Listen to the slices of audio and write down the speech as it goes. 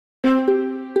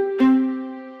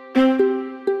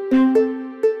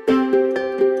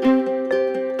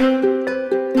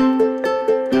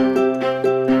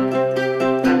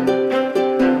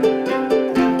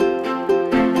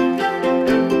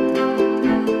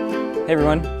Hey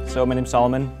everyone, so my name's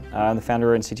Solomon. I'm the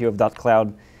founder and CTO of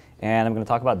 .cloud, and I'm going to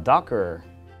talk about Docker.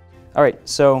 All right,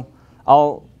 so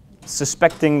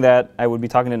suspecting that I would be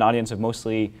talking to an audience of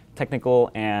mostly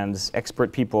technical and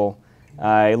expert people,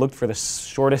 I looked for the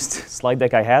shortest slide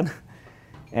deck I had,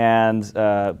 and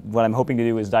what I'm hoping to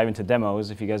do is dive into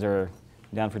demos, if you guys are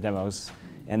down for demos.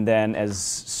 And then as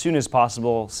soon as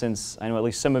possible, since I know at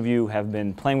least some of you have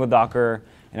been playing with Docker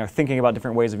and are thinking about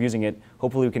different ways of using it,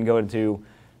 hopefully we can go into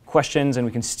questions and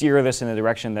we can steer this in the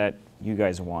direction that you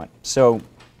guys want. So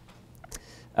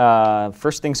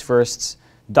first things first,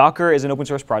 Docker is an open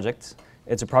source project.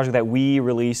 It's a project that we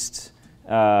released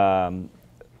at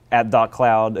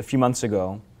 .cloud a few months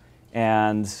ago.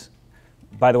 And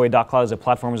by the way, .cloud is a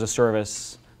platform as a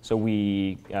service. So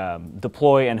we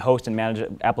deploy and host and manage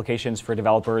applications for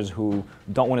developers who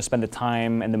don't want to spend the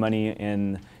time and the money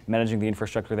in managing the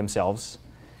infrastructure themselves.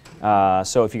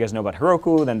 So if you guys know about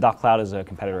Heroku, then .cloud is a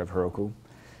competitor of Heroku.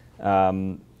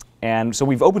 And so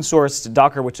we've open sourced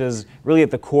Docker, which is really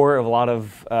at the core of a lot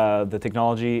of the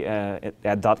technology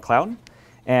at .cloud.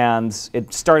 And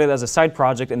it started as a side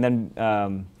project and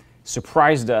then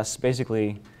surprised us,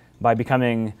 basically, by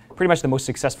becoming pretty much the most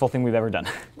successful thing we've ever done.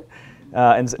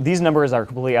 And these numbers are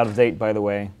completely out of date, by the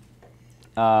way.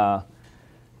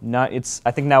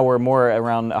 I think now we're more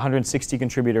around 160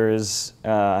 contributors.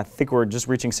 I think we're just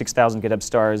reaching 6,000 GitHub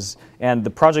stars. And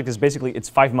the project is basically, it's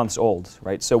 5 months old,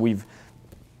 right? So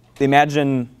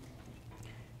imagine,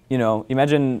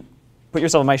 put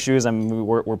yourself in my shoes.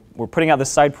 We're putting out this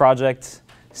side project,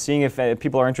 seeing if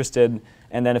people are interested.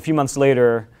 And then a few months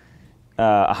later,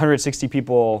 160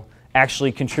 people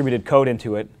actually contributed code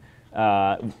into it.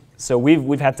 So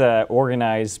we've had to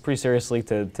organize pretty seriously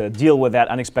to deal with that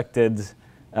unexpected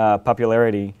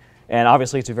popularity, and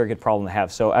obviously it's a very good problem to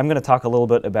have. So I'm going to talk a little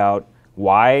bit about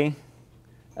why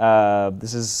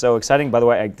this is so exciting. By the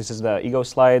way, this is the ego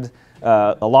slide.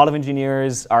 A lot of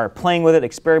engineers are playing with it,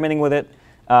 experimenting with it,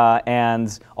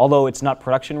 and although it's not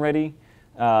production ready,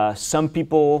 some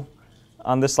people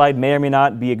on this slide may or may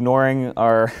not be ignoring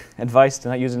our advice to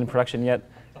not use it in production yet.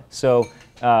 So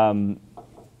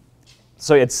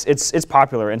it's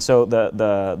popular, and so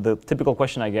the typical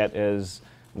question I get is,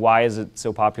 why is it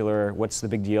so popular? What's the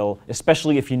big deal?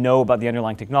 Especially if you know about the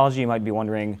underlying technology, you might be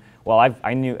wondering, well,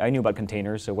 I knew about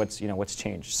containers, so what's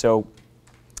changed? So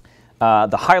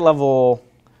the high-level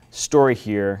story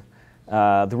here,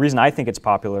 the reason I think it's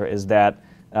popular is that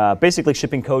basically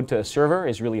shipping code to a server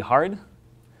is really hard.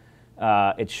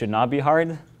 It should not be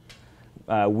hard.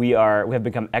 We have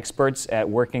become experts at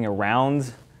working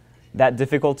around that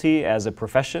difficulty as a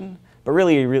profession, but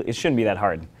really it shouldn't be that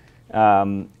hard.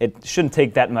 It shouldn't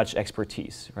take that much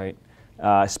expertise, right?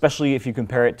 Especially if you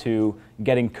compare it to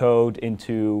getting code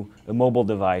into a mobile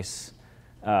device.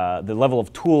 The level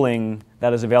of tooling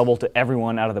that is available to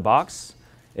everyone out of the box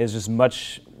is just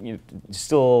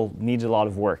still needs a lot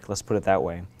of work, let's put it that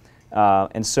way.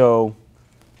 And so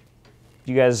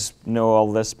you guys know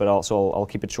all this, but also I'll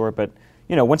keep it short. But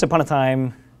once upon a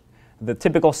time, the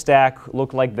typical stack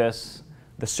looked like this: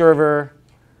 the server,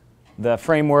 the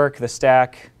framework, the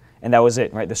stack, and that was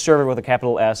it, right? The server with a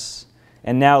capital S.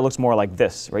 And now it looks more like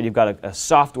this, right? You've got a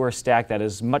software stack that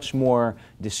is much more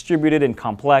distributed and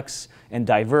complex and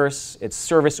diverse. It's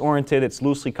service-oriented. It's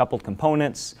loosely coupled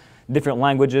components, different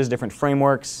languages, different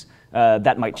frameworks.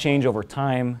 That might change over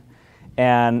time.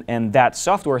 And that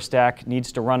software stack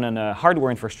needs to run on a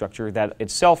hardware infrastructure that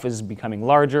itself is becoming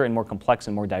larger and more complex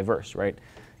and more diverse, right?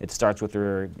 It starts with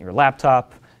your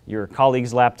laptop, your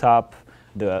colleague's laptop,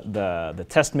 the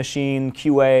test machine,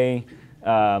 QA,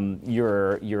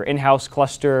 your in-house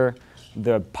cluster,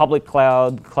 the public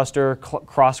cloud cluster,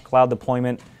 cross-cloud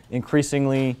deployment.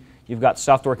 Increasingly, you've got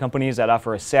software companies that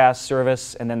offer a SaaS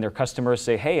service, and then their customers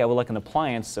say, hey, I would like an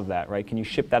appliance of that, right? Can you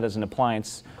ship that as an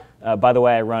appliance? By the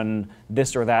way, I run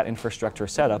this or that infrastructure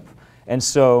setup. And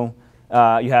so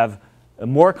you have a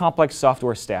more complex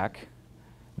software stack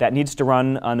that needs to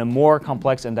run on a more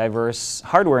complex and diverse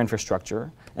hardware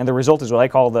infrastructure. And the result is what I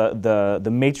call the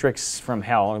matrix from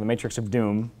hell, or the matrix of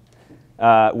doom,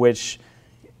 which,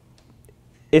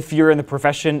 if you're in the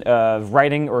profession of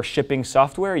writing or shipping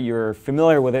software, you're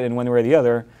familiar with it in one way or the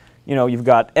other. You've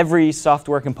got every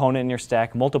software component in your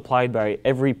stack multiplied by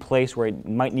every place where it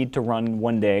might need to run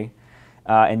one day.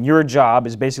 And your job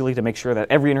is basically to make sure that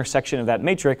every intersection of that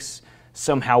matrix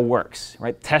somehow works,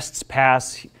 right? Tests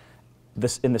pass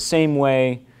in the same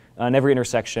way on every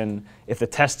intersection. If the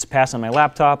tests pass on my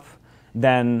laptop,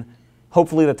 then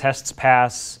hopefully the tests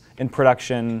pass in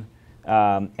production,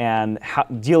 and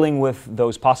dealing with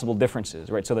those possible differences,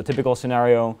 right? So the typical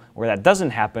scenario where that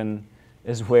doesn't happen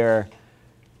is where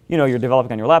you're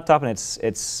developing on your laptop, and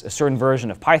it's a certain version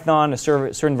of Python, a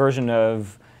certain version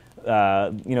of the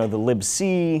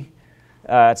libc.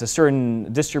 It's a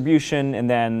certain distribution, and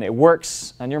then it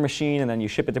works on your machine, and then you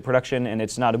ship it to production, and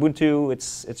it's not Ubuntu,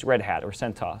 it's Red Hat or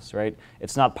CentOS, right?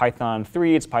 It's not Python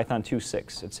 3, it's Python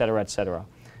 2.6, et cetera,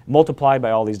 multiplied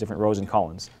by all these different rows and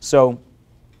columns. So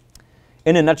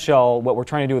in a nutshell, what we're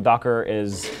trying to do with Docker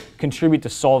is contribute to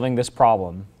solving this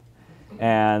problem.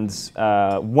 And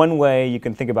one way you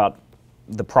can think about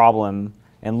the problem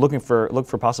and look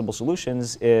for possible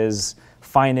solutions is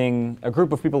finding a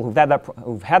group of people who've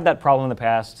had that problem in the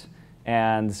past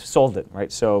and solved it,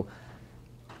 right? So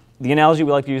the analogy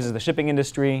we like to use is the shipping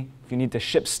industry. If you need to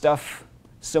ship stuff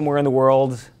somewhere in the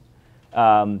world,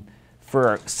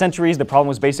 for centuries the problem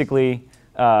was basically,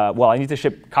 well, I need to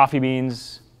ship coffee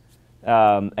beans.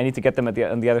 I need to get them on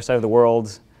the other side of the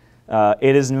world.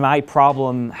 It is my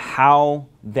problem how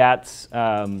those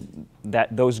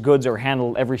goods are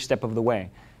handled every step of the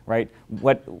way, right?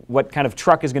 What kind of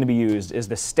truck is going to be used? Is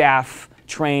the staff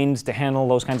trained to handle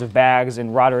those kinds of bags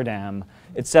in Rotterdam,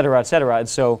 et cetera, et cetera? And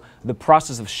so the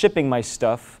process of shipping my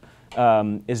stuff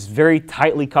is very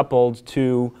tightly coupled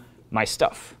to my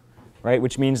stuff, right?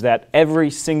 Which means that every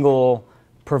single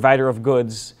provider of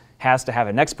goods has to have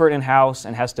an expert in-house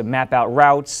and has to map out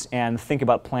routes and think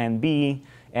about plan B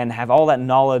and have all that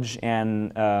knowledge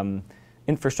and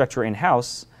infrastructure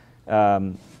in-house.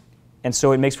 And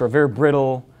so it makes for a very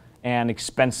brittle and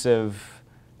expensive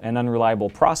and unreliable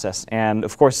process. And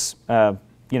of course, you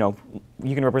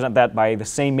can represent that by the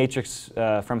same matrix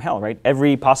from hell, right?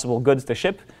 Every possible goods to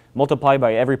ship multiplied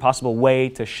by every possible way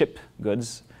to ship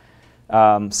goods.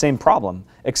 Same problem,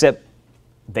 except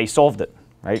they solved it,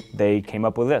 right? They came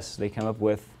up with this. They came up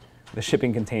with the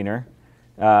shipping container.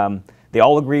 They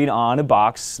all agreed on a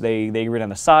box. They agreed on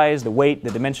the size, the weight,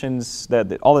 the dimensions,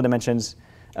 all the dimensions,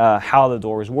 how the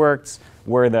doors worked,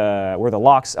 where the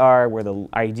locks are, where the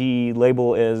ID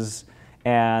label is,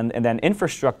 and then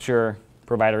infrastructure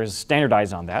providers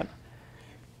standardize on that,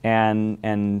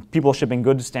 and people shipping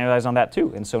goods standardize on that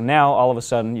too. And so now all of a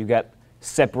sudden you get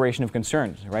separation of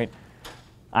concerns, right?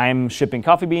 I'm shipping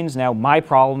coffee beans. Now my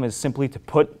problem is simply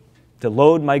to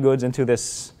load my goods into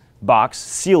this box,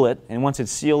 seal it, and once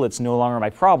it's sealed, it's no longer my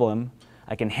problem.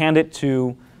 I can hand it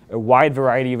to a wide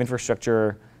variety of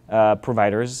infrastructure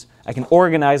providers. I can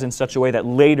organize in such a way that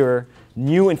later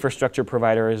new infrastructure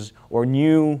providers or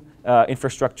new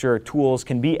infrastructure tools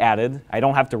can be added. I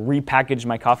don't have to repackage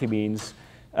my coffee beans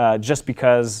just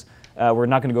because we're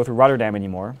not going to go through Rotterdam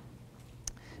anymore.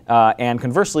 And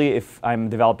conversely, if I'm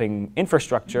developing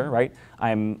infrastructure, right,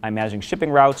 I'm managing shipping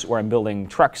routes or I'm building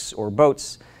trucks or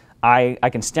boats, I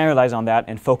can standardize on that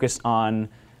and focus on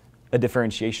a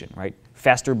differentiation, right?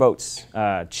 Faster boats,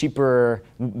 cheaper,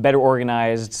 better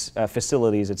organized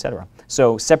facilities, et cetera.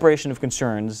 So separation of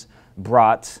concerns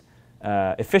brought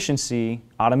efficiency,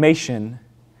 automation,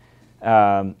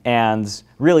 and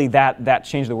really that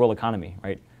changed the world economy,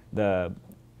 right?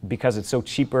 Because it's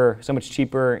so much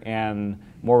cheaper and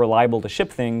more reliable to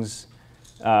ship things.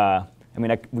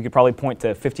 We could probably point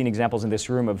to 15 examples in this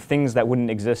room of things that wouldn't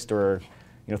exist or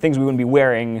things we wouldn't be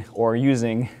wearing or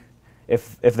using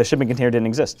if the shipping container didn't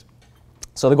exist.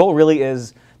 So the goal really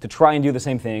is to try and do the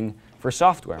same thing for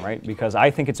software, right? Because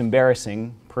I think it's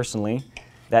embarrassing, personally,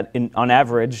 that on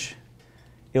average,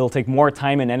 it'll take more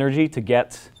time and energy to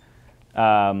get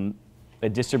a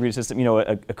distributed system,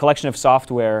 a collection of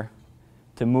software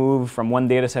to move from one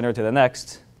data center to the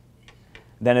next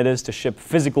than it is to ship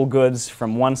physical goods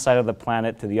from one side of the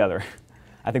planet to the other.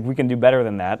 I think we can do better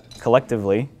than that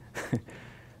collectively.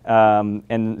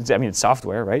 It's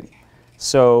software, right?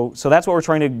 So that's what we're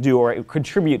trying to do or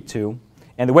contribute to.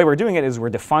 And the way we're doing it is we're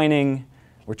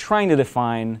trying to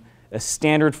define a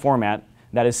standard format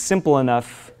that is simple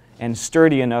enough and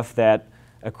sturdy enough that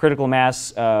a critical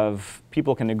mass of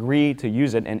people can agree to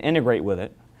use it and integrate with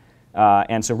it.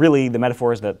 And so really the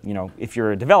metaphor is that if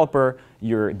you're a developer,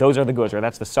 those are the goods, or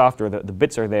that's the software, the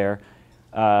bits are there.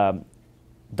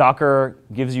 Docker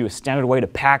gives you a standard way to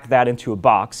pack that into a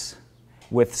box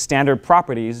with standard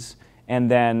properties,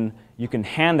 and then you can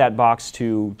hand that box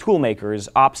to tool makers,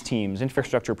 ops teams,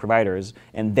 infrastructure providers,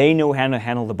 and they know how to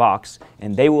handle the box,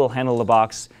 and they will handle the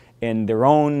box in their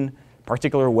own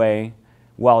particular way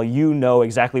while you know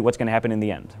exactly what's going to happen in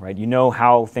the end, right? You know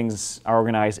how things are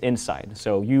organized inside.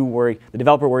 So the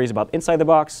developer worries about inside the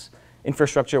box,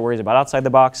 infrastructure worries about outside the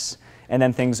box, and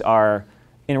then things are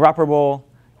interoperable,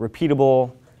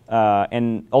 repeatable,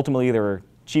 and ultimately they're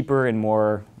cheaper and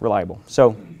more reliable.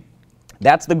 So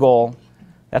that's the goal.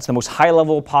 That's the most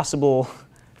high-level possible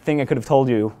thing I could have told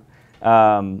you.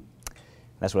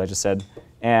 That's what I just said.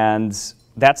 And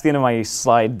that's the end of my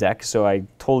slide deck. So I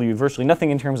told you virtually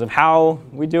nothing in terms of how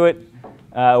we do it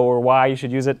or why you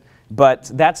should use it.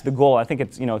 But that's the goal. I think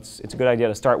it's, it's a good idea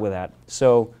to start with that.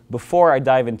 So before I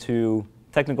dive into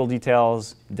technical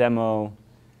details, demo,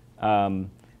 do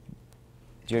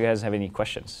you guys have any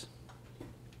questions?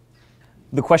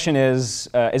 The question is,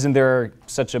 isn't there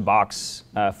such a box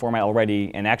format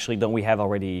already? And actually, don't we have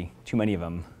already too many of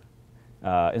them?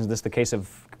 Is this the case of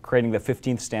creating the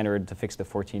 15th standard to fix the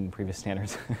 14 previous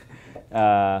standards?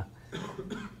 Okay,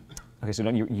 so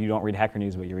you don't read Hacker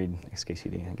News, but you read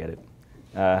XKCD. I get it.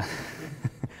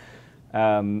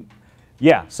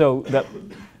 Yeah, so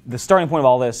the starting point of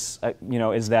all this,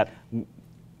 is that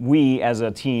we as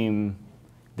a team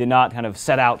did not kind of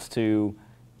set out to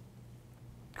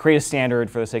create a standard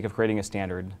for the sake of creating a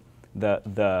standard. As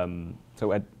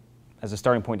a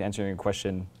starting point to answering your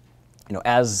question,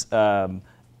 as a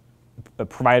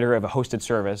provider of a hosted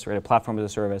service, right, a platform as a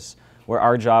service, where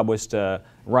our job was to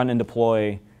run and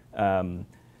deploy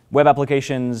web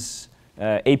applications,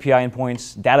 API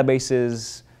endpoints,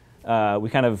 databases.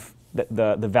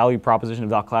 The value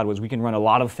proposition of .cloud was we can run a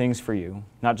lot of things for you,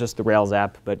 not just the Rails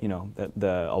app, but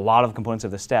a lot of components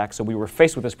of the stack. So we were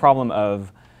faced with this problem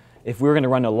of, if we were going to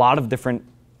run a lot of different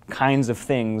kinds of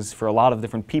things for a lot of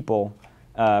different people,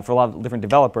 for a lot of different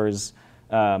developers,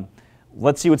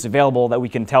 let's see what's available that we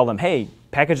can tell them, hey,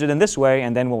 package it in this way,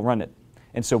 and then we'll run it.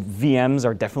 And so VMs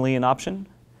are definitely an option.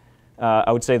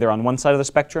 I would say they're on one side of the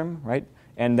spectrum, right?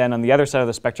 And then on the other side of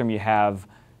the spectrum, you have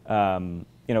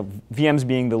VMs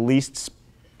being the least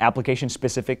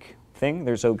application-specific thing.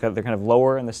 They're kind of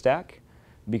lower in the stack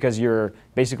because you're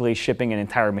basically shipping an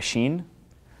entire machine,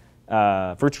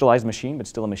 virtualized machine, but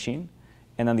still a machine.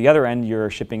 And on the other end, you're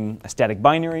shipping a static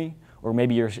binary, or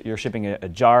maybe you're shipping a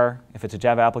jar if it's a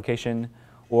Java application,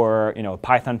 or a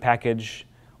Python package,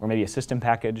 or maybe a system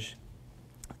package.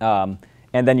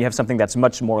 And then you have something that's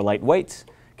much more lightweight.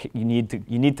 You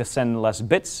need to send less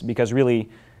bits because really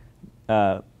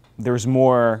there's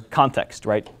more context,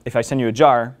 right? If I send you a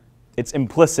jar, it's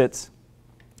implicit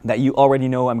that you already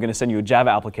know I'm going to send you a Java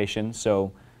application.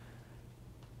 So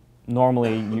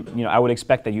normally, I would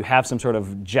expect that you have some sort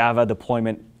of Java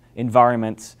deployment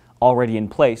environment already in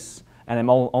place, and I'm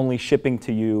only shipping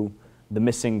to you the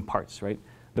missing parts, right?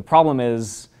 The problem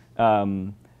is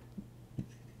the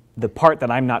part that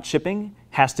I'm not shipping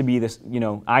has to be this,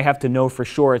 I have to know for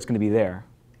sure it's going to be there.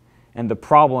 And the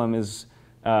problem is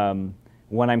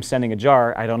when I'm sending a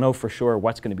jar, I don't know for sure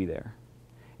what's going to be there.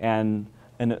 And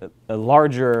a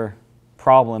larger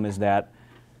problem is that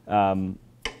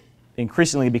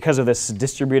increasingly, because of this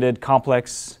distributed,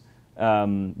 complex,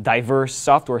 diverse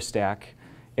software stack,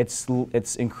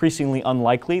 it's increasingly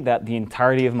unlikely that the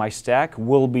entirety of my stack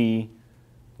will be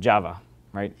Java,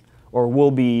 right? Or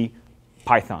will be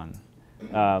Python.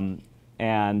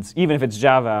 And even if it's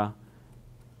Java,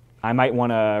 I might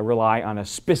want to rely on a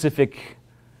specific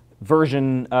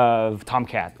version of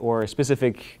Tomcat or a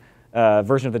specific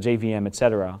version of the JVM, et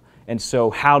cetera. And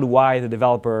so how do I, the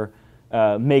developer,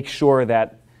 make sure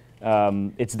that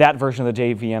it's that version of the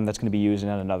JVM that's going to be used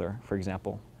and not another, for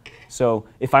example? So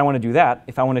if I want to do that,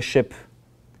 if I want to ship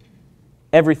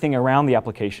everything around the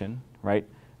application, right,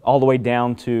 all the way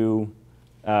down to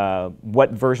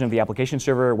what version of the application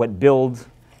server, what build,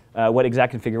 what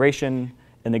exact configuration,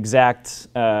 an exact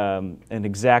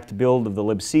build of the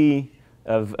libc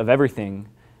of everything,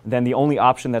 then the only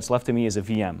option that's left to me is a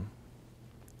VM.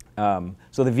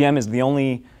 So the VM is the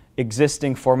only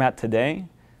existing format today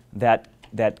that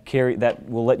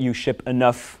will let you ship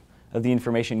enough of the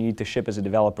information you need to ship as a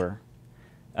developer.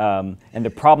 And the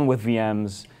problem with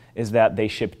VMs is that they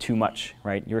ship too much,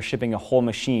 right? You're shipping a whole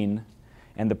machine,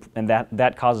 and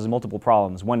that causes multiple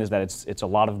problems. One is that it's a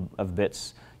lot of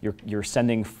bits. You're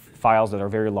sending files that are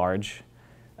very large.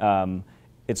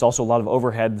 It's also a lot of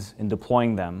overheads in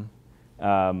deploying them.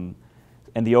 And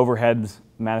the overhead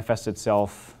manifests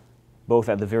itself both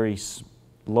at the very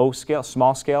low scale,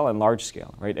 small scale, and large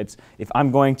scale, right? If I'm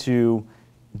going to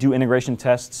do integration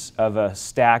tests of a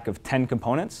stack of 10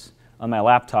 components on my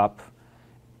laptop,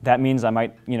 that means I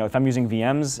might, if I'm using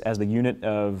VMs as the unit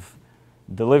of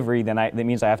delivery, then that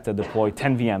means I have to deploy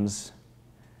 10 VMs.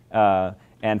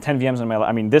 And 10 VMs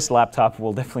on this laptop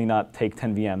will definitely not take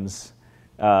 10 VMs.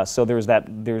 So there's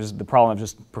the problem of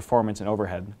just performance and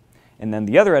overhead. And then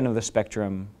the other end of the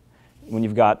spectrum, when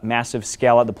you've got massive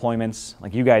scale-out deployments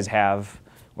like you guys have,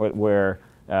 where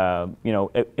a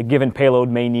given payload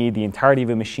may need the entirety of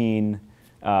a machine,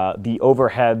 the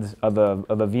overhead of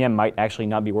a VM might actually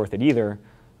not be worth it either,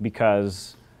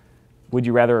 because would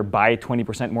you rather buy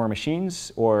 20% more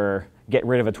machines or get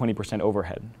rid of a 20%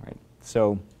 overhead, right?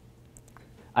 So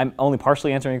I'm only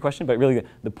partially answering your question, but really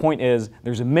the point is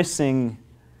there's a missing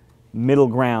middle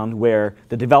ground where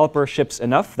the developer ships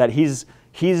enough that he's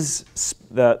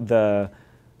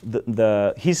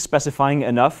specifying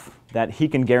enough that he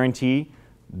can guarantee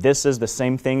this is the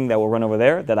same thing that will run over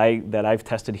there that I've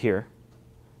tested here.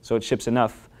 So it ships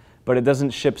enough, but it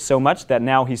doesn't ship so much that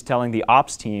now he's telling the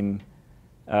ops team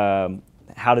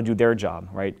how to do their job,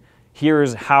 right?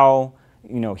 Here's how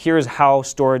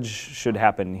storage should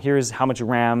happen. Here's how much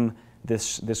RAM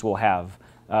this will have.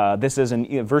 This is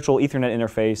a virtual Ethernet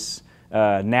interface.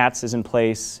 NATS is in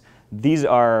place. These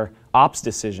are ops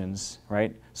decisions,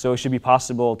 right? So it should be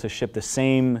possible to ship the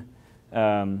same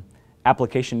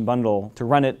application bundle, to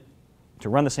run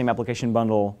the same application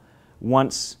bundle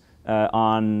once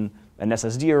on an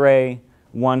SSD array,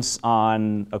 once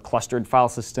on a clustered file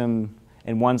system,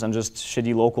 and once on just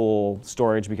shitty local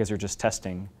storage because you're just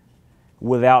testing,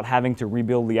 without having to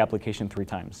rebuild the application 3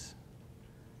 times.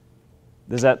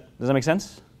 Does that make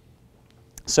sense?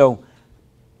 So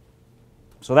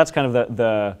that's kind of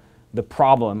the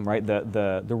problem, right?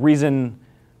 The reason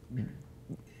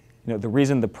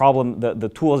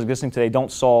the tools existing today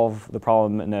don't solve the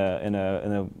problem in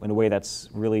a way that's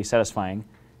really satisfying,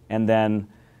 and then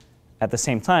at the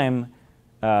same time,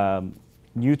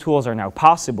 new tools are now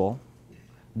possible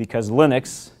because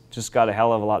Linux just got a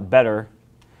hell of a lot better,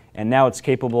 and now it's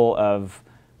capable of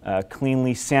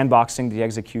cleanly sandboxing the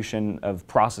execution of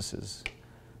processes.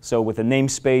 So with the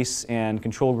namespace and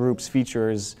control groups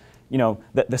features,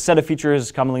 the set of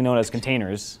features commonly known as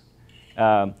containers,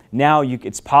 now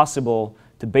it's possible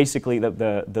to basically,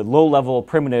 the low-level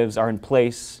primitives are in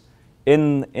place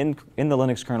in the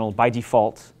Linux kernel by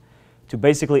default to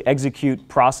basically execute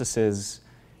processes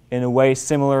in a way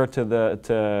similar to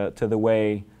the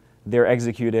way they're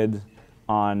executed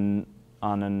on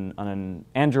an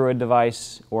Android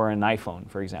device or an iPhone,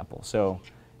 for example. So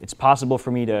it's possible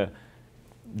for me to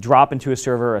drop into a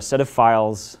server a set of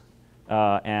files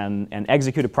and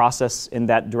execute a process in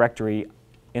that directory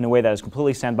in a way that is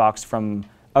completely sandboxed from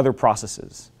other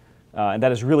processes. And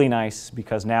that is really nice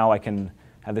because now I can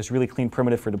have this really clean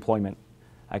primitive for deployment.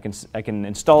 I can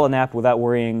install an app without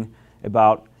worrying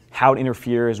about how it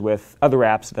interferes with other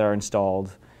apps that are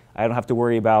installed. I don't have to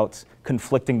worry about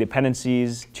conflicting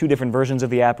dependencies, 2 different versions of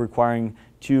the app requiring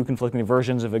 2 conflicting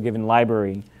versions of a given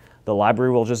library. The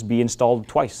library will just be installed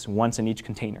twice, once in each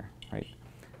container, right?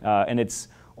 And it's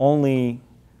only,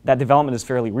 that development is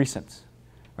fairly recent,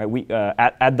 right?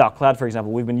 At .cloud, for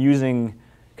example, we've been using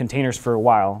containers for a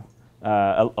while.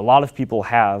 A lot of people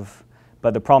have,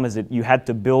 but the problem is that you had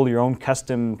to build your own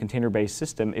custom container-based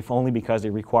system, if only because it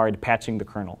required patching the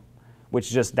kernel, which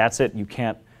just, that's it. You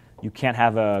can't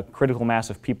have a critical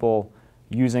mass of people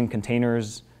using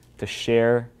containers to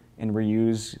share and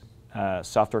reuse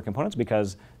software components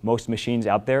because most machines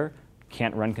out there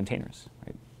can't run containers,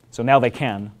 right? So now they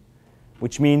can,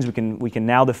 which means we can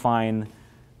now define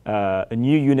a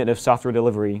new unit of software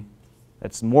delivery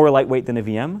that's more lightweight than a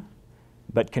VM,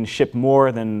 but can ship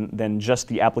more than just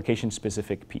the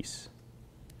application-specific piece.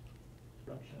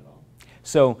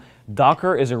 So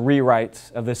Docker is a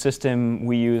rewrite of the system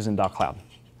we use in .cloud.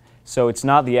 So it's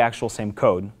not the actual same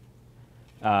code.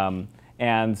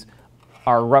 And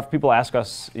people ask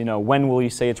us, when will you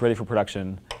say it's ready for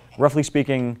production? Roughly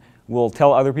speaking, we'll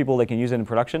tell other people they can use it in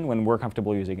production when we're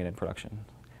comfortable using it in production.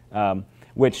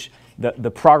 Which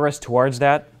the progress towards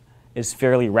that is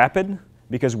fairly rapid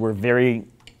because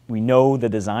we know the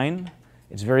design.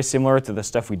 It's very similar to the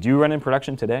stuff we do run in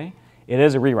production today. It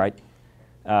is a rewrite.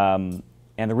 And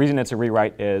the reason it's a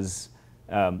rewrite is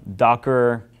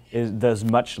Docker does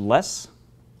much less.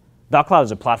 .cloud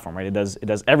is a platform, right? It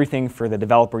does everything for the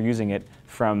developer using it,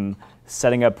 from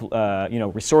setting up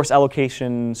resource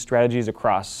allocation strategies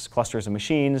across clusters of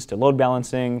machines to load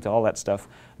balancing to all that stuff.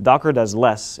 Docker does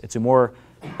less. It's a more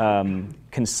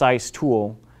concise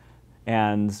tool.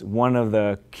 And one of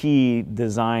the key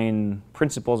design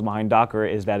principles behind Docker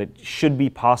is that it should be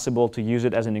possible to use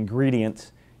it as an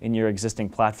ingredient in your existing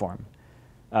platform.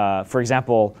 For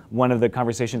example, one of the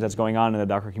conversations that's going on in the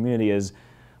Docker community is,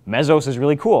 Mesos is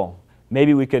really cool.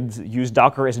 Maybe we could use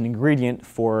Docker as an ingredient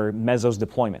for Mesos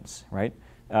deployments, right?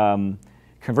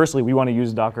 Conversely, we want to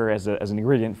use Docker as an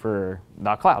ingredient for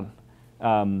 .cloud.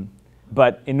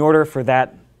 But in order for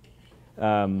that,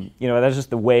 that's just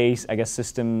the way, I guess,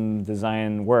 system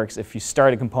design works. If you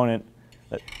start a component,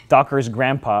 Docker's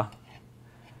grandpa,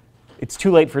 it's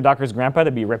too late for Docker's grandpa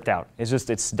to be ripped out.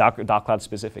 It's .cloud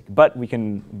specific. But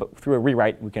through a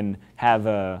rewrite, we can have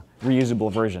a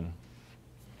reusable version.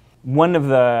 one of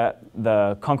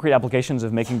the concrete applications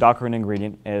of making Docker an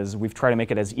ingredient is we've tried to make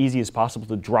it as easy as possible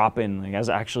to drop in, like as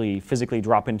actually physically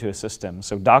drop into a system.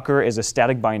 So Docker is a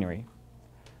static binary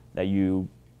that you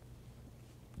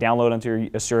download onto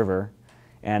a server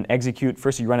and execute.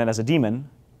 First, you run it as a daemon.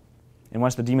 And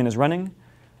once the daemon is running,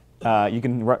 you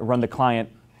can run the client.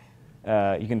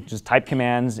 You can just type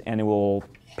commands, and it will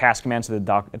pass commands to the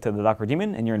Docker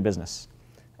daemon, and you're in business.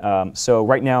 So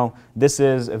right now, this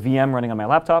is a VM running on my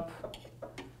laptop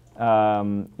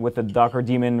with the Docker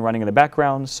daemon running in the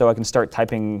background, so I can start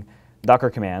typing Docker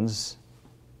commands.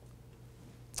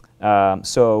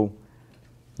 So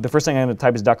the first thing I'm going to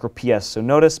type is Docker PS. So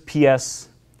notice PS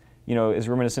is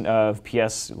reminiscent of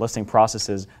PS listing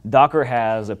processes. Docker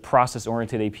has a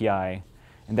process-oriented API,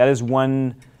 and that is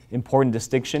one important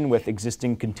distinction with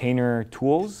existing container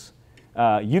tools.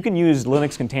 You can use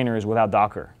Linux containers without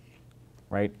Docker.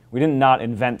 Right? We did not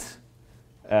invent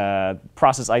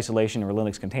process isolation or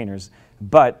Linux containers,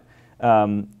 but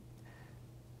a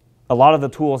lot of the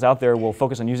tools out there will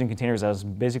focus on using containers as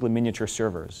basically miniature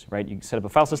servers. Right? You set up a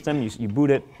file system, you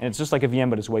boot it, and it's just like a VM,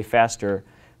 but it's way faster.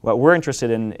 What we're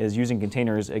interested in is using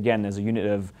containers, again, as a unit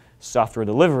of software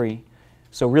delivery,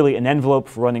 so really an envelope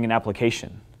for running an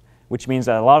application, which means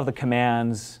that a lot of the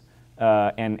commands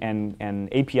and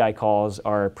API calls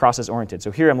are process-oriented.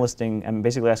 So here I'm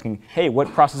basically asking, hey,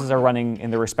 what processes are running in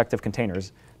their respective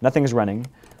containers? Nothing is running,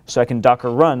 so I can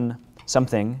Docker run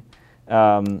something.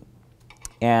 And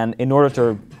in order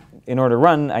to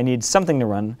run, I need something to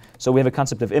run. So we have a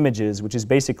concept of images, which is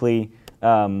basically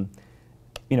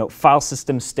file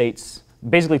system states,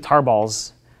 basically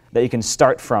tarballs that you can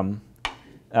start from.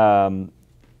 And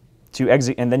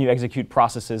then you execute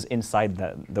processes inside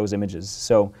those images.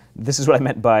 So this is what I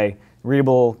meant by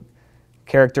readable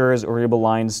characters or readable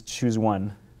lines, choose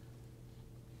one.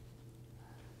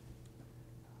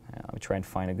 Let me try and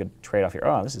find a good trade-off here.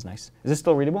 Oh, this is nice. Is this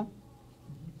still readable?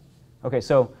 OK,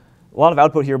 so a lot of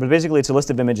output here, but basically it's a list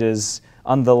of images.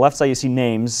 On the left side, you see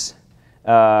names.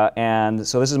 And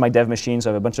so this is my dev machine, so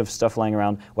I have a bunch of stuff lying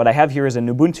around. What I have here is an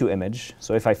Ubuntu image.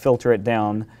 So if I filter it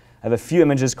down, I have a few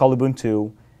images called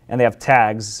Ubuntu, and they have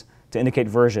tags to indicate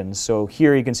versions. So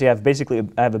here you can see I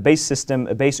have a base system,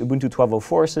 a base Ubuntu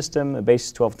 12.04 system, a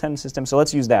base 12.10 system. So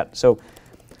let's use that. So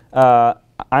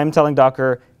I'm telling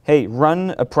Docker, hey,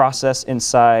 run a process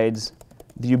inside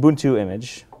the Ubuntu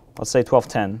image. Let's say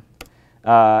 12.10.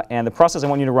 And the process I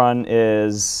want you to run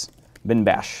is bin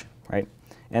bash, right?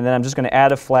 And then I'm just going to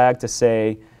add a flag to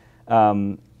say,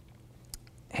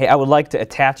 hey, I would like to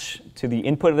attach to the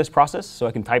input of this process so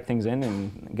I can type things in,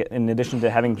 and get, in addition to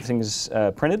having things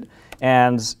printed.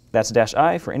 And that's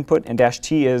 -i for input, and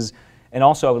 -t is, and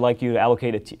also I would like you to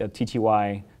allocate a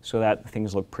TTY so that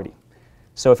things look pretty.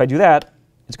 So if I do that,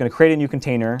 it's going to create a new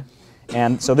container.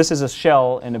 And so this is a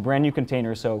shell in a brand new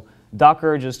container. So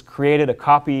Docker just created a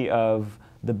copy of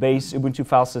the base Ubuntu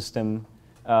file system,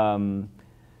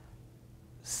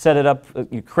 set it up,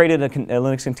 created a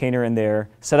Linux container in there,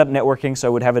 set up networking so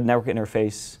I would have a network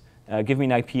interface, give me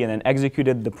an IP, and then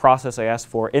executed the process I asked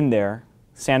for in there,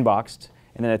 sandboxed,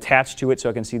 and then attached to it so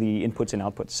I can see the inputs and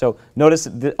outputs. So notice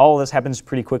that all of this happens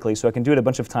pretty quickly, so I can do it a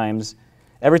bunch of times.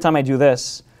 Every time I do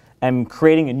this, I'm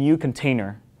creating a new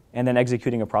container and then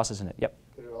executing a process in it. Yep.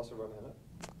 Can it also run in it?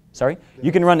 Sorry?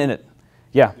 You can run in it.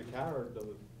 Yeah. You can, or does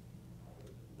it?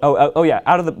 Oh yeah.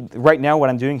 Out of the right now, what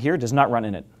I'm doing here does not run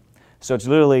in it. So it's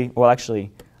literally, well,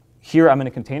 actually, here I'm in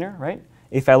a container, right?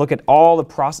 If I look at all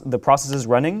the processes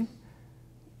running,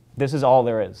 this is all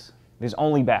there is. There's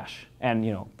only bash and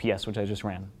PS, which I just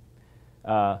ran.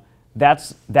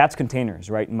 That's containers,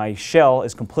 right? My shell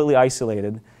is completely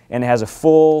isolated and it has a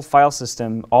full file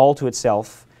system all to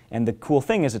itself. And the cool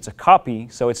thing is it's a copy,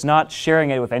 so it's not sharing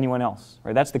it with anyone else,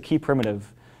 right? That's the key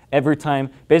primitive. Every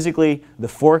time, basically, the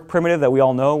fork primitive that we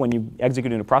all know when you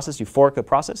execute in a process, you fork the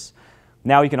process.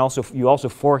 Now you also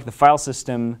fork the file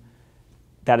system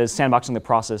that is sandboxing the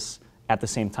process at the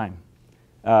same time.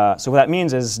 So what that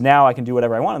means is now I can do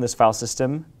whatever I want in this file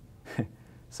system.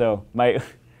 So a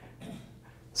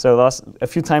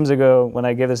few times ago when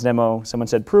I gave this demo, someone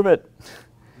said, prove it.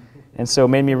 And so it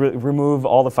made me remove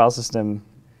all the file system,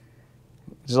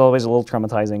 which is always a little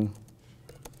traumatizing.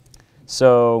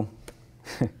 So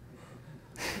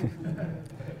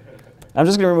I'm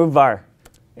just going to remove var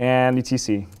and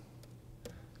etc.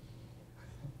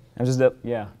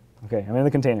 Yeah, OK, I'm in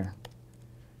the container.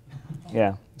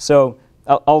 Yeah, so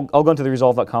I'll go into the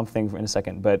resolve.conf thing in a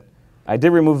second, but I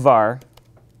did remove var.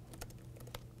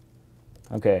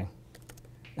 OK.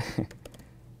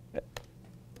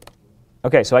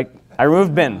 OK, so I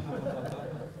removed bin.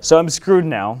 So I'm screwed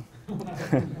now.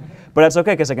 But that's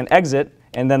OK, because I can exit,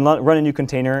 and then run a new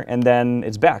container, and then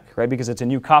it's back, right? Because it's a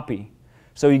new copy.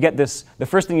 So you get this. The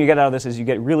first thing you get out of this is you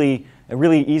get a really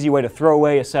easy way to throw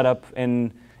away a setup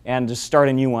and just start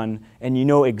a new one, and you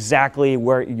know exactly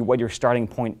what your starting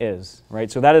point is,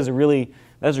 right? So that is a really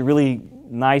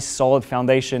nice, solid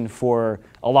foundation for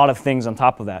a lot of things on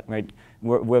top of that, right?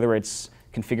 Whether it's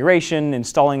configuration,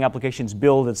 installing applications,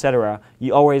 build, etc.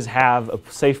 You always have a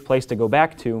safe place to go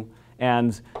back to.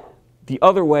 And the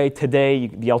other way today,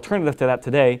 the alternative to that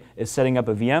today, is setting up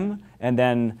a VM and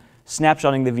then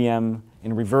snapshotting the VM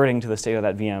and reverting to the state of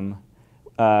that VM,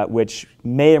 which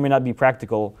may or may not be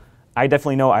practical. I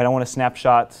definitely know I don't want to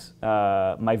snapshot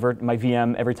my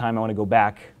VM every time I want to go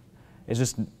back. It's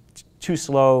just too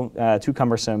slow, too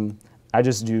cumbersome. I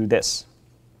just do this.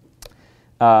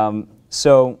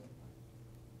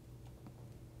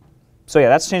 So yeah,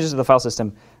 that's changes to the file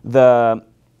system. The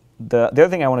other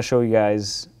thing I want to show you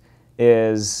guys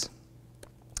is,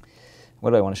 what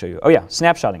do I want to show you? Oh yeah,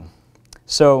 snapshotting.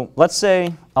 So let's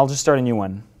say I'll just start a new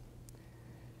one,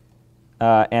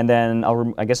 and then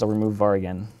I guess I'll remove var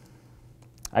again.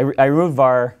 I removed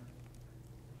var.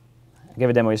 I gave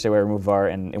a demo yesterday where I removed var,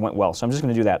 and it went well. So I'm just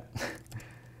going to do that.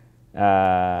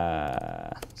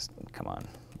 Come on,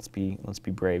 let's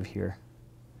be brave here.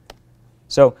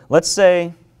 So let's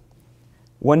say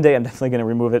one day I'm definitely going to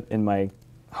remove it in my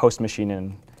host machine,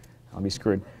 and I'll be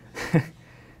screwed.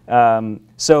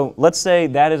 So let's say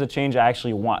that is a change I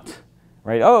actually want,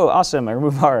 right? Oh, awesome! I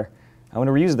removed var. I want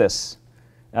to reuse this.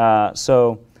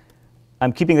 So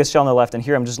I'm keeping this shell on the left, and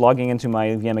here I'm just logging into my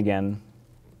VM again.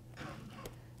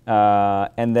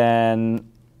 And then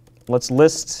let's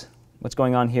list what's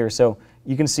going on here. So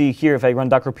you can see here, if I run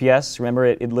docker ps, remember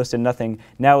it listed nothing.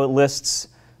 Now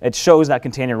it shows that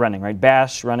container running, right?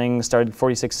 Bash running started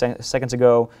 46 seconds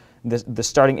ago. The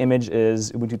starting image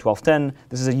is Ubuntu 12.10.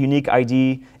 This is a unique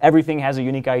ID. Everything has a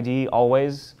unique ID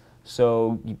always.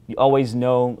 So you always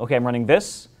know, OK, I'm running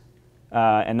this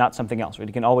and not something else, right?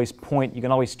 You can always point, you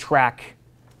can always track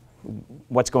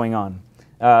what's going on.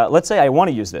 Let's say I want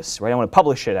to use this, right? I want to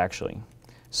publish it, actually.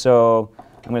 So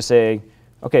I'm going to say,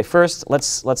 OK, first,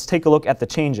 let's take a look at the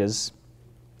changes.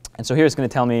 And so here it's going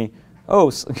to tell me,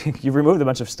 oh, you've removed a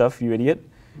bunch of stuff, you idiot.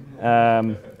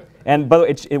 And by the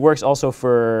way, it works also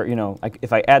for, like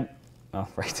if I add, oh,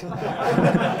 right.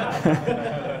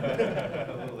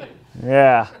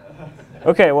 Yeah.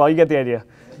 OK, well, you get the idea.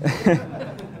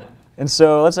 And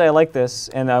so let's say I like this,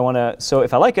 and I want to, so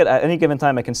if I like it, at any given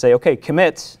time, I can say, OK,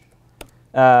 commit.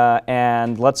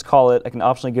 And let's call it, I can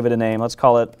optionally give it a name. Let's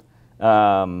call it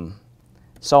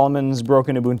Solomon's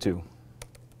Broken Ubuntu.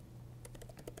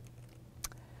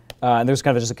 And there's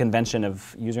kind of just a convention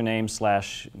of username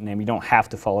 / name. You don't have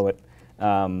to follow it.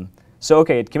 So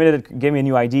OK, it committed, it gave me a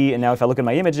new ID. And now if I look at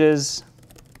my images,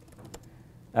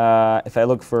 if I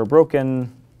look for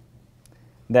broken,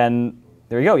 then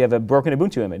there you go. You have a broken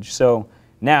Ubuntu image. So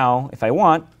now, if I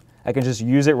want, I can just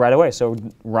use it right away. So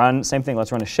run, same thing.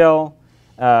 Let's run a shell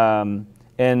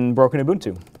in broken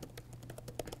Ubuntu.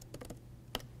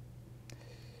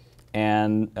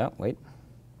 And, oh, wait.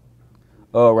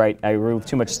 Oh, right, I removed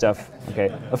too much stuff. OK,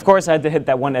 of course, I had to hit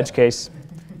that one edge case.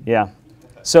 Yeah.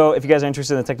 So if you guys are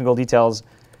interested in the technical details,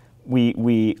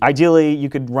 ideally, you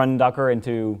could run Docker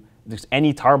into just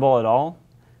any tarball at all.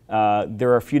 There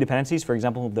are a few dependencies. For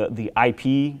example, the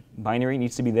IP binary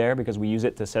needs to be there because we use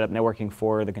it to set up networking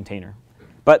for the container.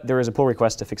 But there is a pull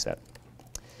request to fix that.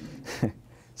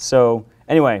 So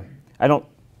anyway,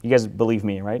 you guys believe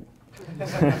me, right?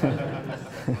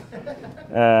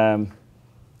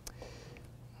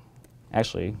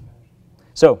 Actually,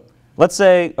 so let's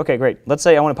say, OK, great. Let's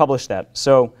say I want to publish that.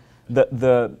 So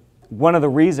one of the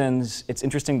reasons it's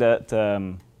interesting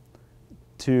to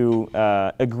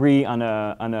agree on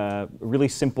a really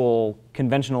simple,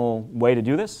 conventional way to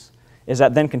do this is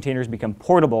that then containers become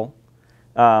portable.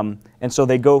 And so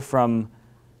they go from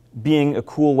being a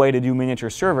cool way to do miniature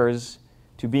servers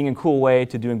to being a cool way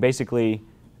to doing basically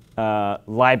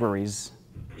libraries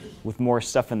with more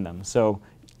stuff in them. So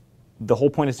the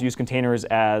whole point is to use containers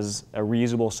as a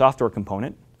reusable software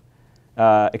component,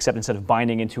 except instead of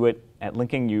binding into it at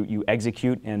linking, you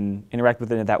execute and interact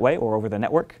with it that way or over the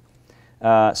network.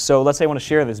 So let's say I want to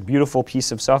share this beautiful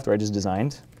piece of software I just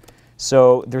designed.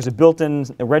 So there's a built-in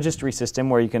registry system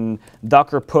where you can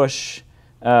Docker push.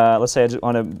 Let's say I just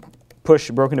want to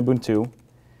push broken Ubuntu.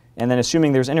 And then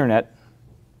assuming there's internet,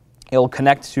 it'll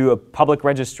connect to a public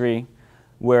registry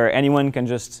where anyone can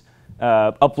just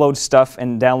upload stuff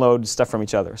and download stuff from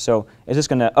each other. So it's just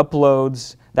going to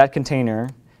upload that container.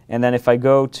 And then if I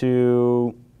go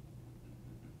to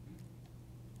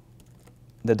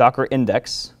the Docker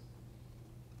index,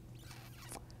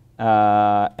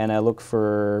 and I look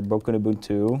for broken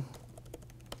Ubuntu.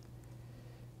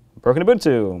 Broken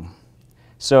Ubuntu.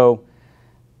 So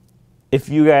if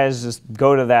you guys just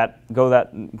go to that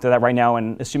right now,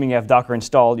 and assuming you have Docker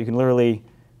installed, you can literally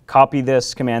copy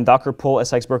this command, docker pull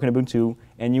sx broken Ubuntu,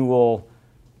 and it'll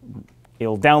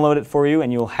download it for you,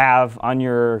 and you'll have on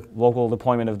your local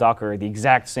deployment of Docker the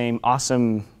exact same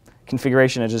awesome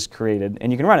configuration I just created,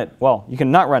 and you can run it. Well, you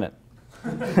can not run it.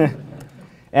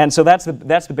 And so that's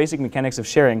the basic mechanics of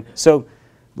sharing. So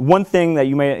one thing that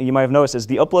you might have noticed is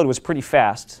the upload was pretty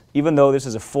fast, even though this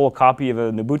is a full copy of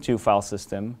an Ubuntu file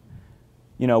system.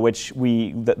 Which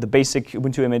the basic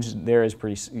Ubuntu image there is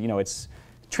pretty, it's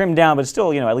trimmed down, but it's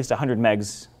still, at least 100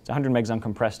 megs. It's 100 megs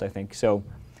uncompressed, I think. So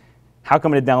how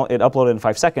come it uploaded in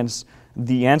 5 seconds?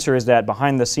 The answer is that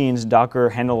behind the scenes, Docker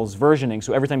handles versioning.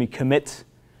 So every time you commit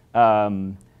you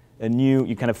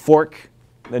kind of fork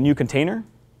a new container,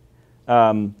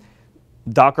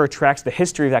 Docker tracks the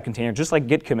history of that container, just like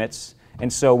Git commits.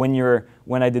 And so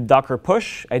when I did Docker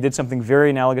push, I did something very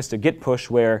analogous to Git push,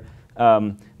 where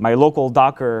my local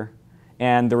Docker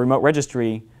and the remote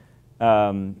registry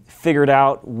figured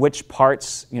out which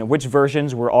parts, which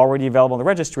versions were already available in the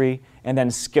registry, and then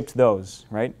skipped those,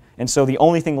 right? And so the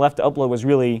only thing left to upload was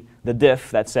really the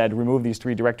diff that said remove these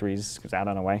 3 directories, because out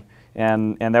on the way,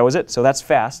 and that was it. So that's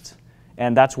fast,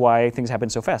 and that's why things happen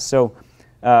so fast. So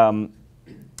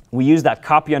we use that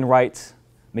copy and write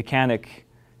mechanism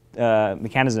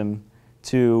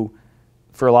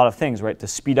for a lot of things, right? To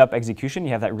speed up execution,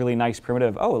 you have that really nice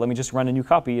primitive, oh, let me just run a new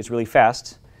copy. It's really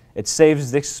fast. It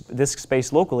saves disk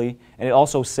space locally, and it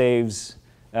also saves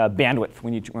bandwidth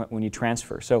when you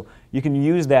transfer. So you can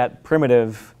use that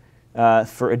primitive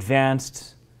for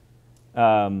advanced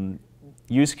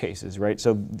use cases, right?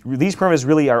 So these primitives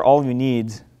really are all you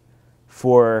need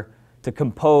to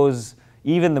compose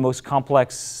even the most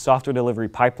complex software delivery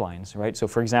pipelines, right? So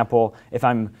for example, if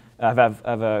I have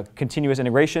a continuous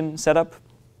integration setup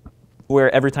where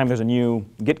every time there's a new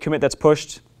Git commit that's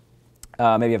pushed,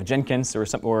 maybe you have Jenkins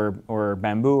or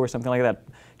Bamboo or something like that,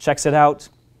 checks it out,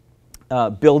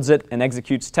 builds it, and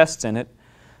executes tests in it.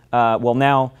 Well,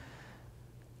 now,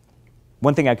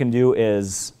 one thing I can do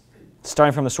is,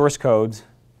 starting from the source code,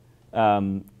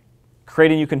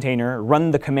 create a new container,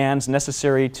 run the commands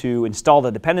necessary to install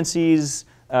the dependencies,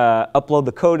 upload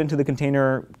the code into the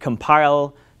container,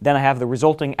 compile. Then I have the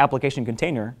resulting application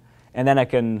container, and then I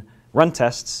can run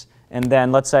tests. And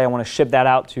then let's say I want to ship that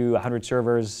out to 100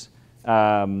 servers.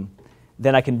 Then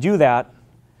I can do that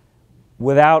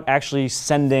without actually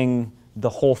sending the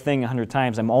whole thing 100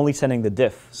 times. I'm only sending the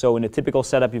diff. So in a typical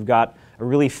setup, you've got a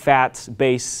really fat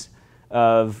base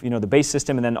of the base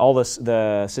system, and then all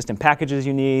the system packages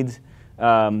you need,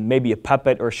 maybe a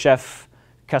Puppet or Chef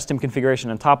custom configuration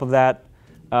on top of that,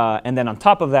 and then on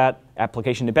top of that,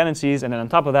 application dependencies, and then on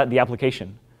top of that, the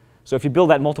application. So if you build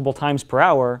that multiple times per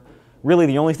hour, really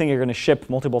the only thing you're going to ship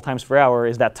multiple times per hour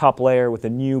is that top layer with a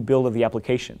new build of the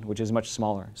application, which is much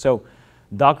smaller. So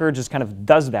Docker just kind of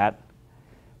does that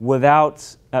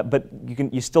without, but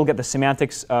you still get the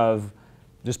semantics of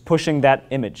just pushing that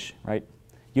image, right?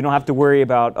 You don't have to worry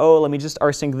about, oh, let me just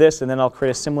rsync this, and then I'll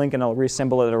create a symlink, and I'll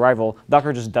reassemble it at arrival.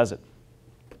 Docker just does it.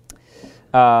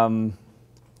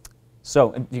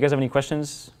 So do you guys have any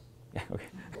questions? Yeah, okay.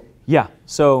 Yeah,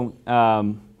 so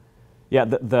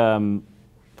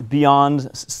beyond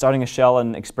starting a shell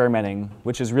and experimenting,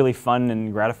 which is really fun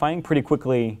and gratifying, pretty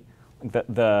quickly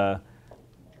the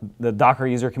Docker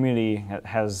user community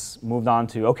has moved on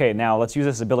to, OK, now let's use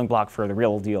this as a building block for the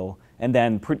real deal. And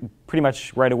then pretty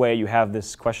much right away, you have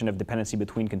this question of dependency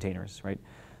between containers, right?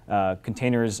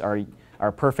 Containers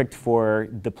are perfect for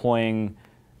deploying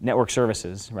network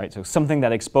services, right? So something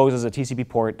that exposes a TCP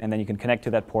port, and then you can connect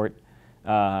to that port. You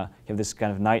have this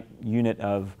kind of night unit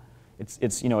of, it's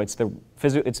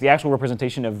the actual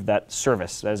representation of that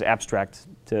service that is abstract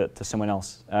to someone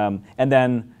else. And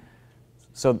then,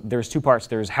 so there's 2 parts.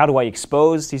 There's how do I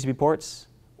expose TCP ports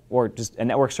or just a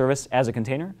network service as a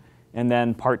container? And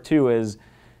then part 2 is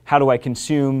how do I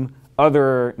consume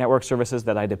other network services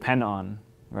that I depend on,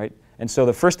 right? And so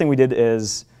the first thing we did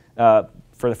is,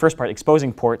 for the first part,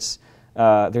 exposing ports,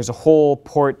 there's a whole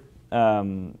port,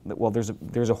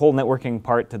 there's a whole networking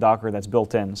part to Docker that's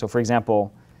built in. So for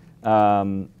example,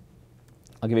 I'll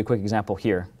give you a quick example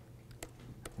here.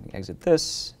 Let me exit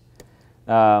this.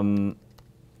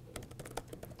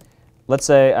 Let's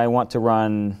say I want to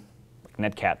run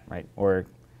netcat, right? Or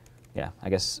yeah, I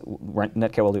guess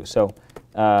netcat will do. So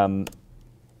I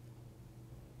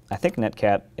think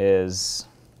netcat is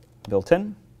built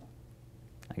in.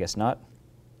 I guess not.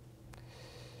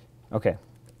 OK.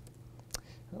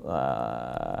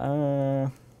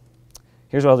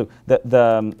 here's what I'll do.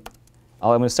 I'm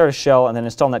going to start a shell and then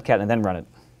install netcat and then run it.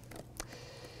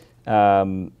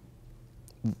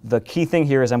 The key thing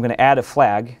here is I'm going to add a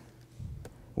flag,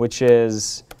 which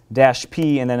is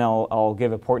 -p, and then I'll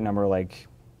give a port number like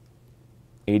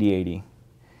 8080.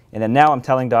 And then now I'm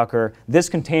telling Docker this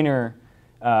container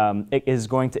is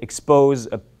going to expose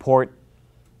a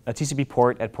TCP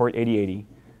port at port 8080.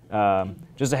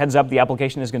 Just a heads up, the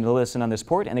application is going to listen on this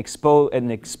port and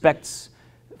expects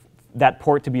that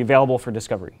port to be available for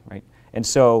discovery, right? And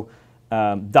so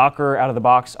Docker out of the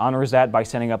box honors that by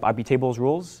sending up IP tables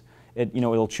rules.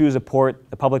 It'll choose a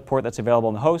public port that's available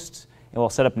in the host. It will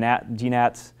set up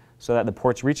DNAT so that the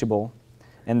port's reachable.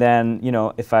 And then,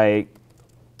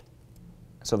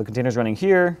 so the container's running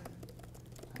here.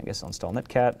 I guess I'll install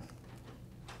netcat.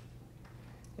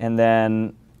 And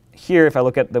then here, if I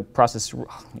look at the process,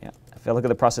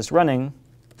 running,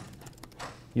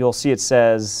 you'll see it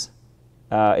says,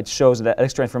 it shows that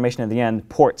extra information at the end,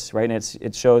 ports, right? And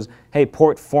it shows, hey,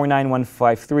 port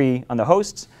 49153 on the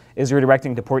host is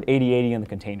redirecting to port 8080 in the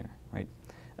container, right?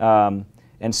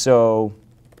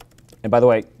 And by the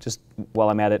way, just while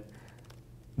I'm at it,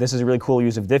 this is a really cool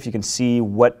use of diff. You can see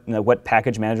what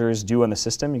package managers do on the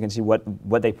system. You can see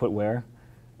what they put where.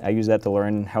 I use that to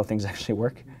learn how things actually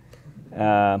work.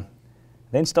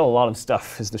 They install a lot of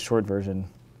stuff is the short version.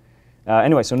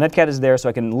 Anyway, so netcat is there, so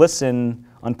I can listen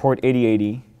on port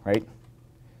 8080, right?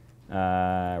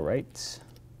 Right.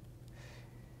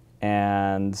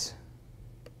 And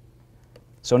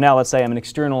so now let's say I'm an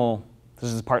external,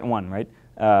 this is part 1, right?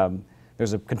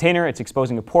 There's a container, it's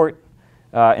exposing a port,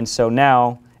 and so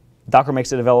now Docker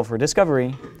makes it available for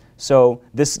discovery. So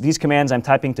these commands I'm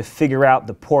typing to figure out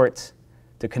the port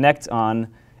to connect on,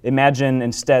 imagine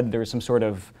instead there's some sort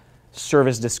of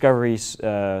service discovery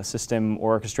system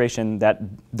or orchestration that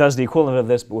does the equivalent of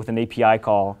this but with an API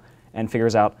call and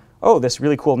figures out, oh, this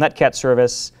really cool netcat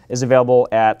service is available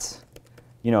at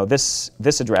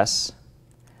this address.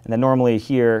 And then normally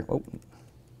here,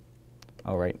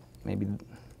 right, maybe.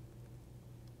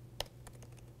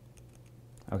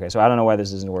 OK, so I don't know why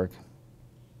this doesn't work.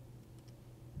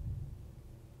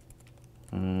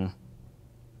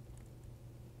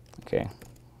 OK,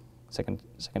 second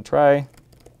try.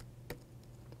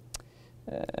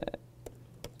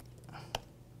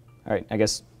 All right, I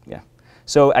guess, yeah.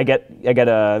 So I get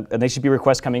an HTTP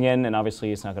request coming in, and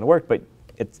obviously it's not going to work, but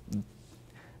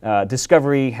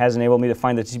discovery has enabled me to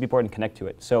find the TCP port and connect to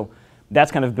it. So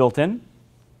that's kind of built in.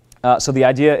 So the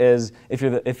idea is, if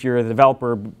you're the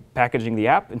developer packaging the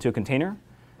app into a container,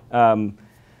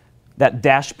 that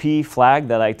 -p flag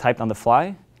that I typed on the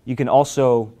fly, you can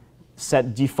also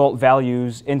set default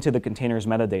values into the container's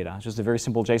metadata. It's just a very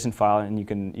simple JSON file, and you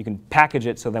can package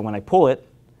it so that when I pull it,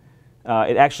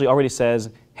 it actually already says,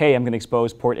 hey, I'm going to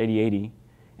expose port 8080,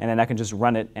 and then I can just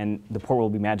run it, and the port will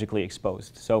be magically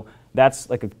exposed. So that's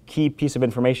like a key piece of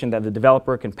information that the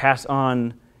developer can pass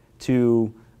on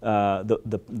to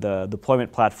the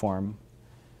deployment platform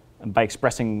by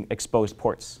expressing exposed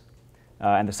ports.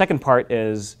 And the second part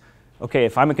is, OK,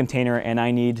 if I'm a container and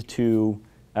I need to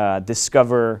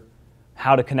discover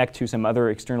how to connect to some other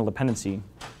external dependency,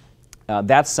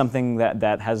 that's something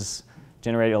that has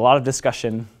generated a lot of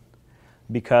discussion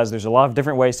because there's a lot of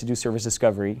different ways to do service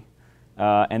discovery.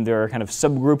 And there are kind of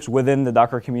subgroups within the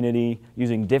Docker community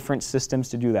using different systems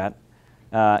to do that,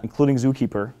 including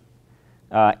Zookeeper.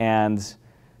 And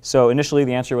so initially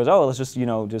the answer was, oh, let's just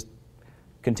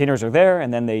containers are there,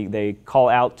 and then they call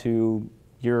out to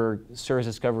your service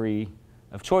discovery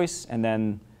of choice, and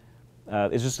then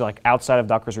it's just like outside of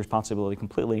Docker's responsibility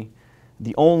completely.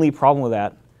 The only problem with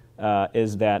that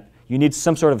is that you need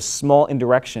some sort of small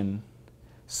indirection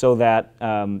so that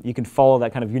you can follow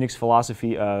that kind of Unix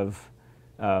philosophy of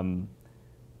a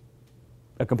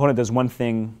component does one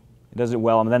thing, it does it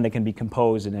well, and then they can be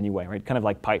composed in any way, right? Kind of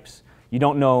like pipes. You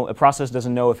don't know, a process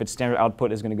doesn't know if its standard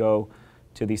output is going to go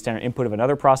to the standard input of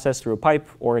another process through a pipe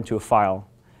or into a file.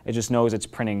 It just knows it's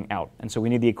printing out. And so we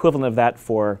need the equivalent of that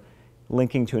for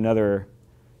linking to another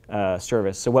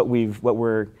service. So what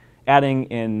we're adding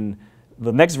in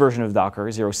the next version of Docker,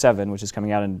 07, which is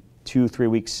coming out in 2-3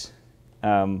 weeks,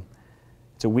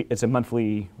 it's a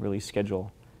monthly release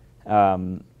schedule,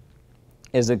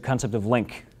 is a concept of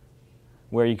link,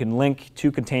 where you can link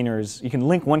two containers. You can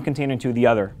link one container to the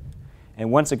other. And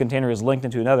once a container is linked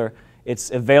into another,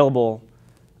 it's available.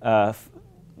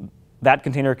 That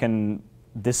container can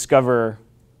discover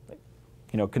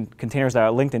containers that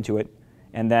are linked into it,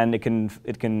 and then it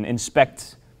can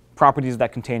inspect properties of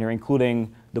that container,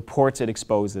 including the ports it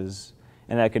exposes,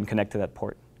 and that can connect to that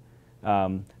port.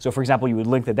 So for example, you would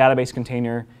link the database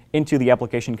container into the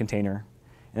application container,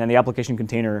 and then the application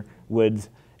container would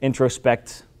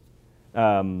introspect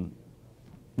first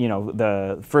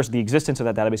the existence of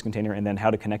that database container and then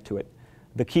how to connect to it.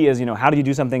 The key is, how do you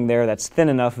do something there that's thin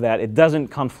enough that it doesn't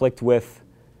conflict with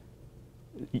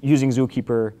using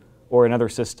Zookeeper or another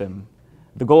system.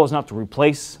 The goal is not to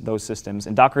replace those systems,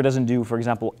 and Docker doesn't do, for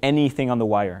example, anything on the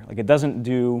wire. Like, it doesn't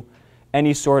do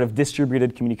any sort of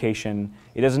distributed communication.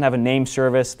 It doesn't have a name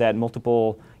service that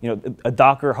multiple, a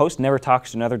Docker host never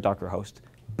talks to another Docker host.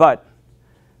 But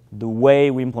the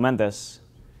way we implement this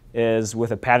is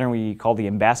with a pattern we call the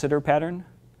ambassador pattern.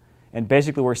 And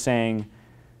basically we're saying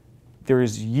there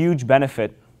is huge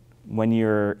benefit when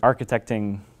you're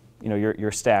architecting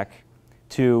your stack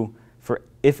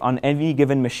if on any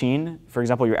given machine, for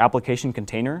example, your application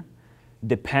container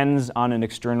depends on an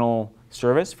external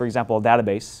service, for example, a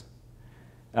database,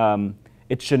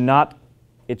 it should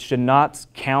not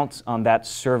count on that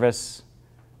service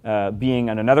being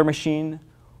on another machine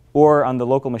or on the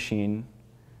local machine,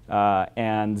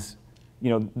 and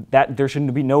that there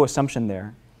should be no assumption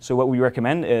there. So what we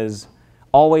recommend is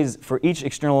always, for each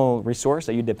external resource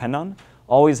that you depend on,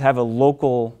 always have a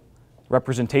local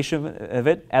representation of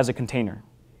it as a container.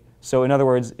 So in other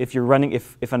words, if you're running,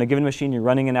 if on a given machine you're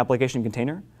running an application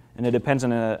container and it depends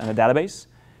on a database,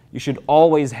 you should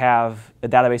always have a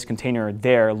database container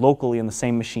there locally in the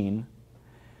same machine.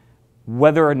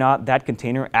 Whether or not that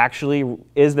container actually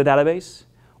is the database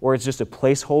or it's just a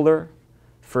placeholder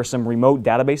for some remote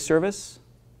database service,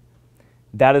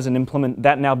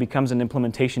 that now becomes an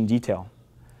implementation detail.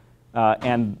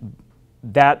 And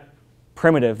that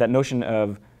primitive, that notion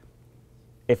of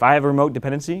if I have a remote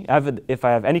dependency, if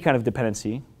I have any kind of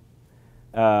dependency,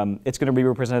 it's going to be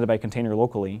represented by a container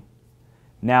locally.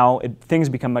 Now things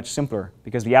become much simpler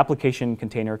because the application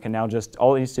container can now just,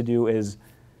 all it needs to do is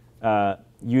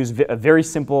use a very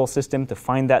simple system to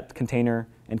find that container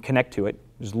and connect to it.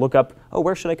 Just look up, oh,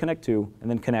 where should I connect to?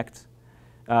 And then connect.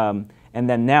 And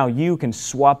then now you can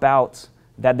swap out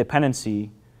that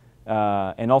dependency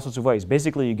in all sorts of ways.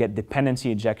 Basically, you get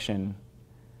dependency injection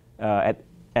at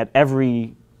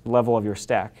every level of your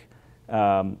stack.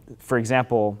 For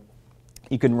example,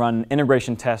 you can run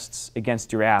integration tests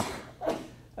against your app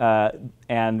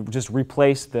and just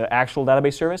replace the actual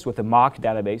database service with a mock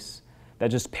database that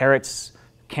just parrots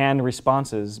canned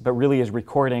responses, but really is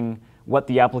recording what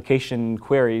the application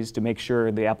queries to make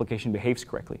sure the application behaves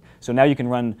correctly. So now you can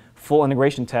run full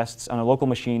integration tests on a local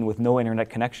machine with no internet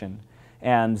connection.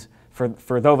 And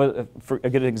for a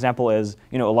good example is,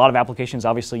 a lot of applications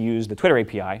obviously use the Twitter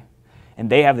API, and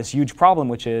they have this huge problem,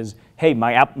 which is, hey,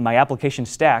 my application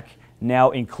stack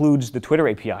now includes the Twitter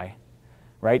API,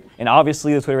 right? And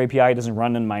obviously the Twitter API doesn't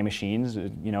run on my machines.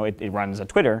 It runs at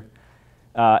Twitter.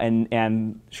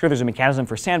 And sure, there's a mechanism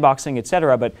for sandboxing, et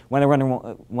cetera, but when I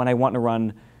want to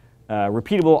run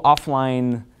repeatable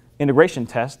offline integration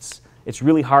tests, it's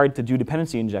really hard to do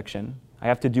dependency injection. I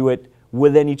have to do it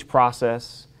within each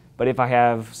process. But if I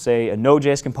have, say, a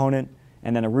Node.js component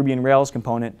and then a Ruby on Rails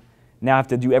component, now I have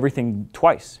to do everything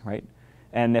twice, right?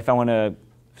 And if I want to,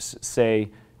 say,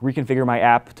 reconfigure my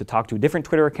app to talk to a different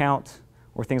Twitter account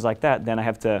or things like that, then I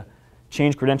have to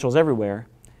change credentials everywhere.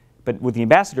 But with the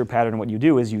ambassador pattern, what you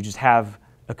do is you just have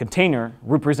a container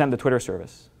represent the Twitter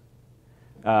service.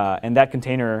 And that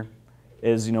container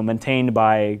is maintained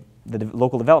by the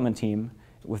local development team.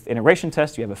 With integration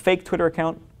tests, you have a fake Twitter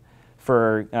account.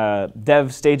 For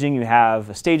dev staging, you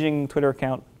have a staging Twitter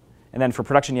account. And then for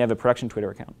production, you have a production Twitter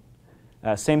account.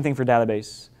 Same thing for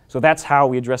database. So that's how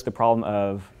we address the problem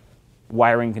of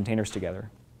wiring containers together.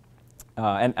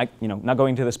 And not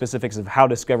going into the specifics of how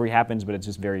discovery happens, but it's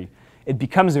just it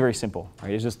becomes very simple,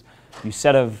 right? It's just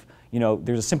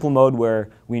there's a simple mode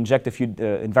where we inject a few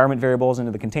environment variables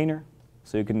into the container,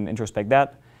 so you can introspect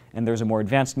that. And there's a more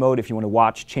advanced mode if you want to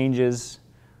watch changes.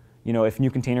 If new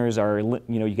containers are,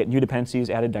 you get new dependencies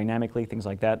added dynamically, things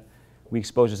like that. We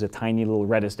expose as a tiny little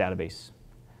Redis database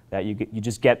that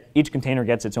each container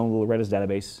gets its own little Redis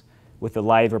database with a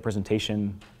live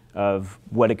representation of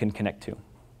what it can connect to.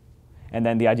 And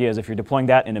then the idea is if you're deploying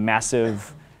that in a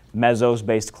massive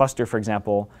Mesos-based cluster, for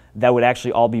example, that would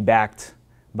actually all be backed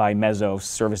by Mesos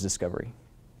service discovery.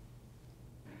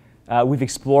 We've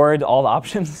explored all the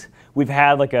options. We've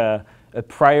had like a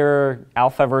prior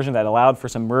alpha version that allowed for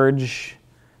some merge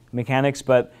mechanics,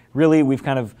 but really we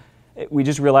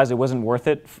just realized it wasn't worth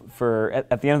it.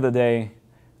 At the end of the day,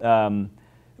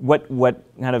 what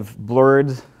kind of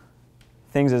blurred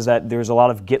things is that there's a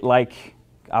lot of Git-like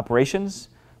operations.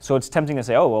 So it's tempting to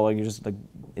say, oh, well,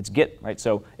 it's Git, right?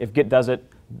 So if Git does it,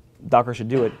 Docker should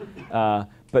do it.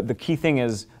 But the key thing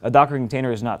is a Docker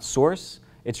container is not source.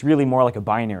 It's really more like a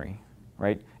binary,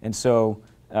 right? And so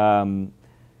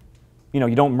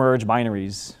you don't merge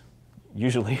binaries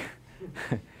usually,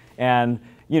 and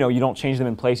you don't change them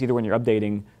in place either when you're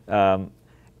updating.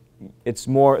 It's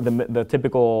more the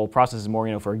typical process is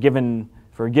more for a given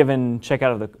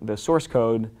checkout of the source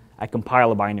code, I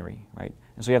compile a binary, right?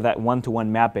 And so you have that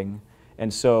one-to-one mapping.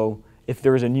 And so if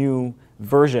there is a new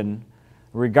version,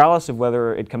 regardless of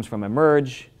whether it comes from a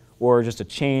merge or just a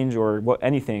change or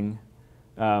anything,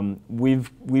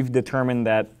 we've determined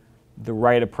that the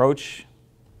right approach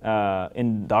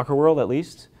in Docker world, at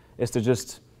least, is to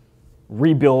just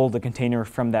rebuild the container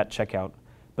from that checkout.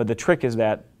 But the trick is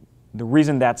that the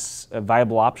reason that's a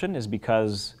viable option is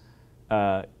because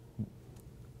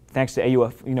thanks to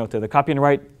AUF, to the copy and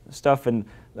write stuff and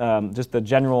just the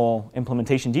general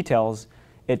implementation details,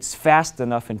 it's fast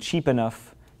enough and cheap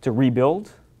enough to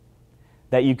rebuild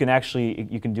that you can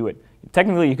do it.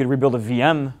 Technically, you could rebuild a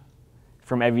VM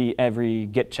from every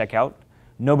Git checkout.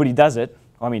 Nobody does it.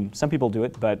 I mean, some people do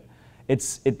it, but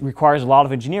it requires a lot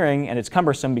of engineering, and it's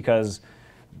cumbersome because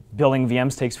building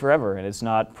VMs takes forever, and it's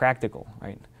not practical,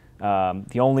 right?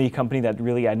 The only company that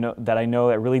I know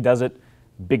that really does it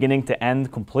beginning to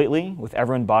end completely with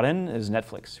everyone bought in is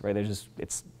Netflix, right?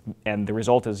 And the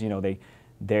result is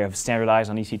they have standardized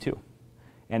on EC2.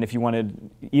 And if you want to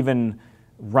even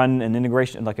run an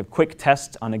integration, like a quick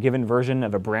test on a given version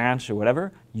of a branch or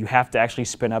whatever, you have to actually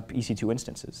spin up EC2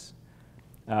 instances.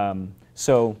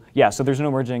 So there's no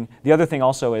merging. The other thing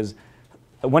also is,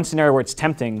 one scenario where it's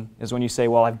tempting is when you say,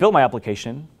 well, I've built my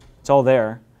application, it's all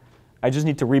there, I just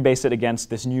need to rebase it against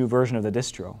this new version of the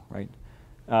distro, right?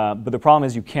 But the problem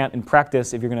is you can't, in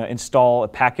practice, if you're going to install a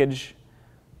package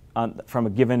from a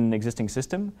given existing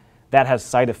system, that has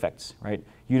side effects, right?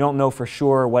 You don't know for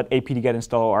sure what apt-get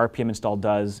install or rpm install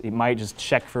does. It might just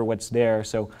check for what's there.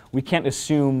 So we can't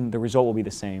assume the result will be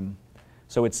the same.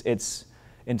 So it's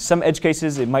in some edge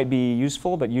cases, it might be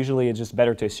useful, but usually it's just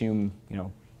better to assume,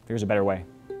 there's a better way.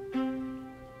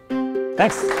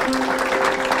 Thanks.